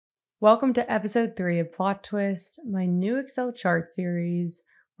Welcome to episode 3 of Plot Twist, my new Excel chart series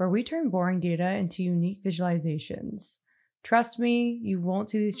where we turn boring data into unique visualizations. Trust me, you won't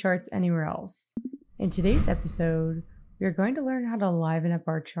see these charts anywhere else. In today's episode, we are going to learn how to liven up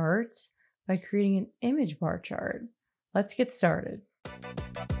our charts by creating an image bar chart. Let's get started.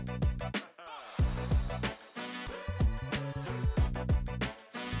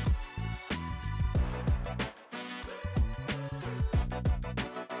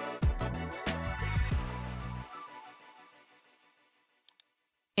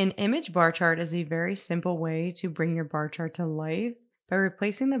 An image bar chart is a very simple way to bring your bar chart to life by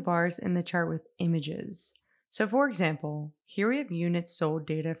replacing the bars in the chart with images. So for example, here we have units sold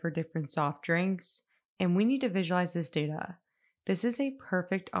data for different soft drinks, and we need to visualize this data. This is a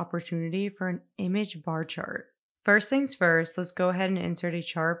perfect opportunity for an image bar chart. First things first, let's go ahead and insert a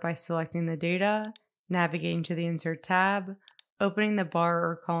chart by selecting the data, navigating to the Insert tab, opening the bar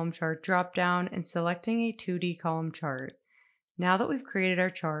or column chart dropdown, and selecting a 2D column chart. Now that we've created our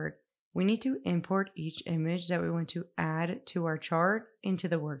chart, we need to import each image that we want to add to our chart into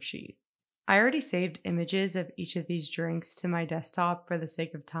the worksheet. I already saved images of each of these drinks to my desktop for the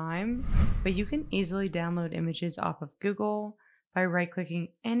sake of time, but you can easily download images off of Google by right-clicking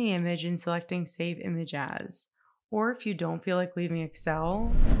any image and selecting Save Image As. Or if you don't feel like leaving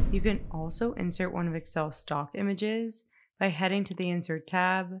Excel, you can also insert one of Excel's stock images by heading to the Insert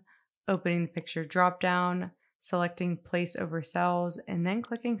tab, opening the picture dropdown, selecting Place Over Cells, and then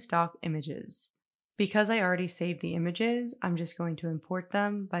clicking Stock Images. Because I already saved the images, I'm just going to import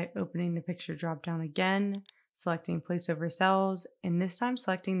them by opening the picture dropdown again, selecting Place Over Cells, and this time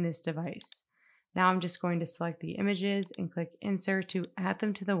selecting this device. Now I'm just going to select the images and click Insert to add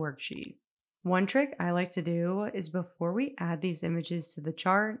them to the worksheet. One trick I like to do is before we add these images to the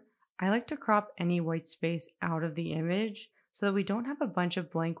chart, I like to crop any white space out of the image so that we don't have a bunch of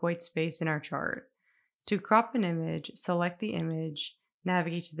blank white space in our chart. To crop an image, select the image,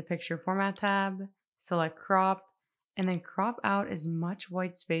 navigate to the Picture Format tab, select Crop, and then crop out as much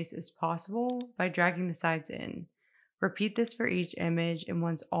white space as possible by dragging the sides in. Repeat this for each image, and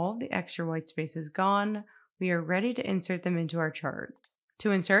once all of the extra white space is gone, we are ready to insert them into our chart.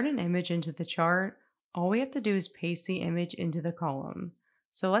 To insert an image into the chart, all we have to do is paste the image into the column.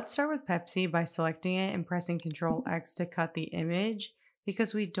 So let's start with Pepsi by selecting it and pressing Ctrl X to cut the image,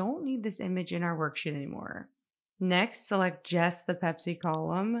 because we don't need this image in our worksheet anymore. Next, select just the Pepsi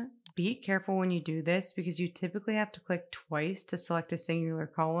column. Be careful when you do this because you typically have to click twice to select a singular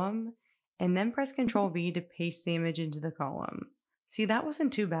column, and then press Ctrl V to paste the image into the column. See, that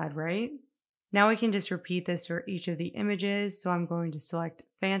wasn't too bad, right? Now we can just repeat this for each of the images, so I'm going to select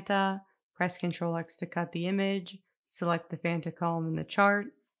Fanta, press Ctrl X to cut the image, select the Fanta column in the chart,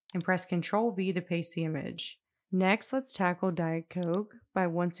 and press Ctrl V to paste the image. Next, let's tackle Diet Coke by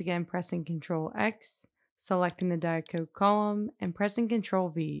once again pressing Ctrl X, selecting the Diet Coke column, and pressing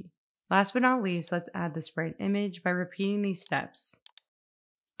Ctrl V. Last but not least, let's add the Sprite image by repeating these steps.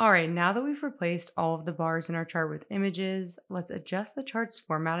 Alright, now that we've replaced all of the bars in our chart with images, let's adjust the chart's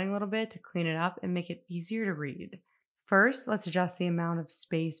formatting a little bit to clean it up and make it easier to read. First, let's adjust the amount of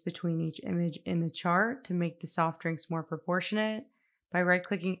space between each image in the chart to make the soft drinks more proportionate by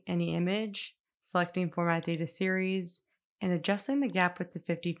right-clicking any image, selecting Format Data Series, and adjusting the gap width to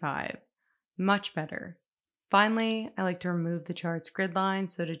 55. Much better. Finally, I like to remove the chart's grid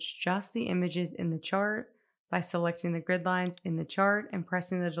lines so that it's just the images in the chart by selecting the grid lines in the chart and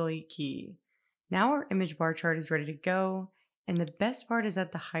pressing the Delete key. Now our image bar chart is ready to go, and the best part is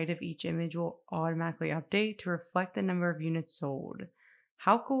that the height of each image will automatically update to reflect the number of units sold.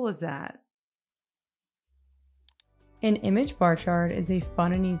 How cool is that? An image bar chart is a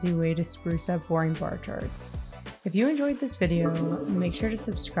fun and easy way to spruce up boring bar charts. If you enjoyed this video, make sure to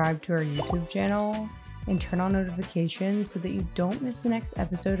subscribe to our YouTube channel and turn on notifications so that you don't miss the next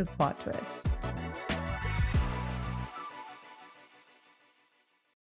episode of Plot Twist.